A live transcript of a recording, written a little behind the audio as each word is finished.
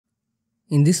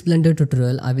In this Blender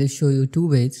tutorial, I will show you two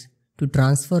ways to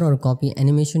transfer or copy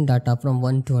animation data from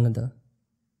one to another.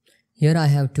 Here I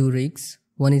have two rigs,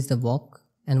 one is the walk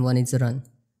and one is the run.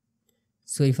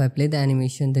 So if I play the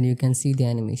animation, then you can see the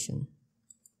animation.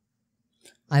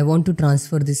 I want to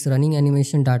transfer this running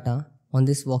animation data on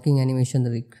this walking animation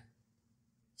rig.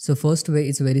 So first way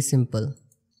is very simple.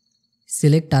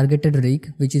 Select targeted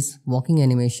rig, which is walking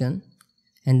animation,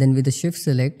 and then with the shift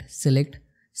select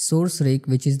source rig,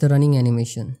 which is the running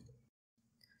animation.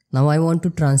 Now I want to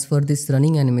transfer this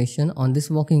running animation on this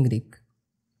walking rig.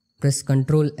 Press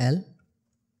Ctrl L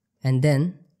and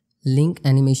then link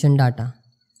animation data.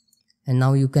 And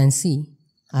now you can see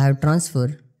I have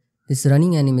transferred this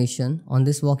running animation on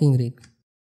this walking rig.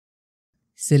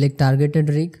 Select targeted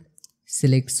rig,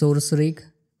 select source rig,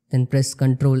 then press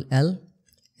Ctrl L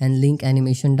and link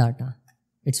animation data.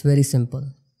 It's very simple.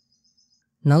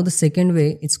 Now the second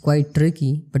way is quite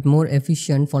tricky but more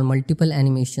efficient for multiple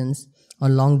animations or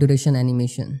long duration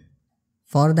animation.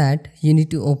 For that you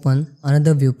need to open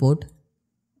another viewport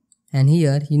and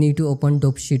here you need to open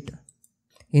dope sheet.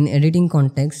 In editing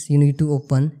context you need to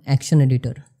open action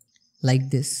editor like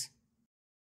this.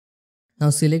 Now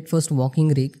select first walking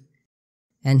rig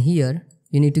and here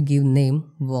you need to give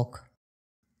name walk.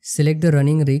 Select the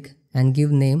running rig and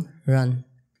give name run.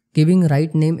 Giving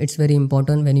right name it's very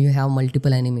important when you have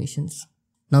multiple animations.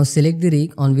 Now select the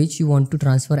rig on which you want to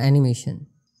transfer animation.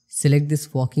 Select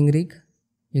this walking rig.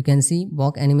 You can see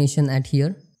walk animation at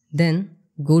here. Then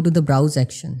go to the browse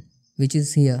action which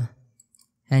is here.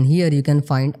 And here you can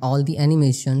find all the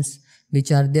animations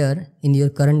which are there in your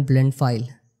current blend file.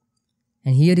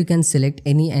 And here you can select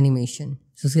any animation.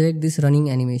 So select this running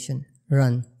animation,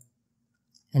 run.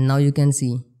 And now you can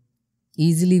see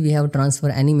easily we have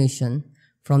transferred animation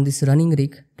from this running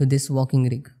rig to this walking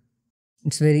rig.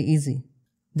 It's very easy.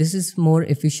 This is more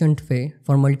efficient way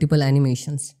for multiple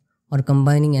animations or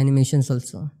combining animations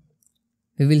also.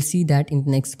 We will see that in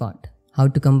the next part, how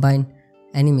to combine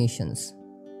animations.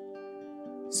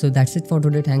 So that's it for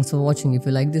today. Thanks for watching. If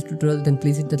you like this tutorial then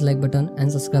please hit that like button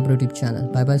and subscribe to our YouTube channel.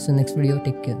 Bye bye, see you next video.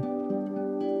 Take care.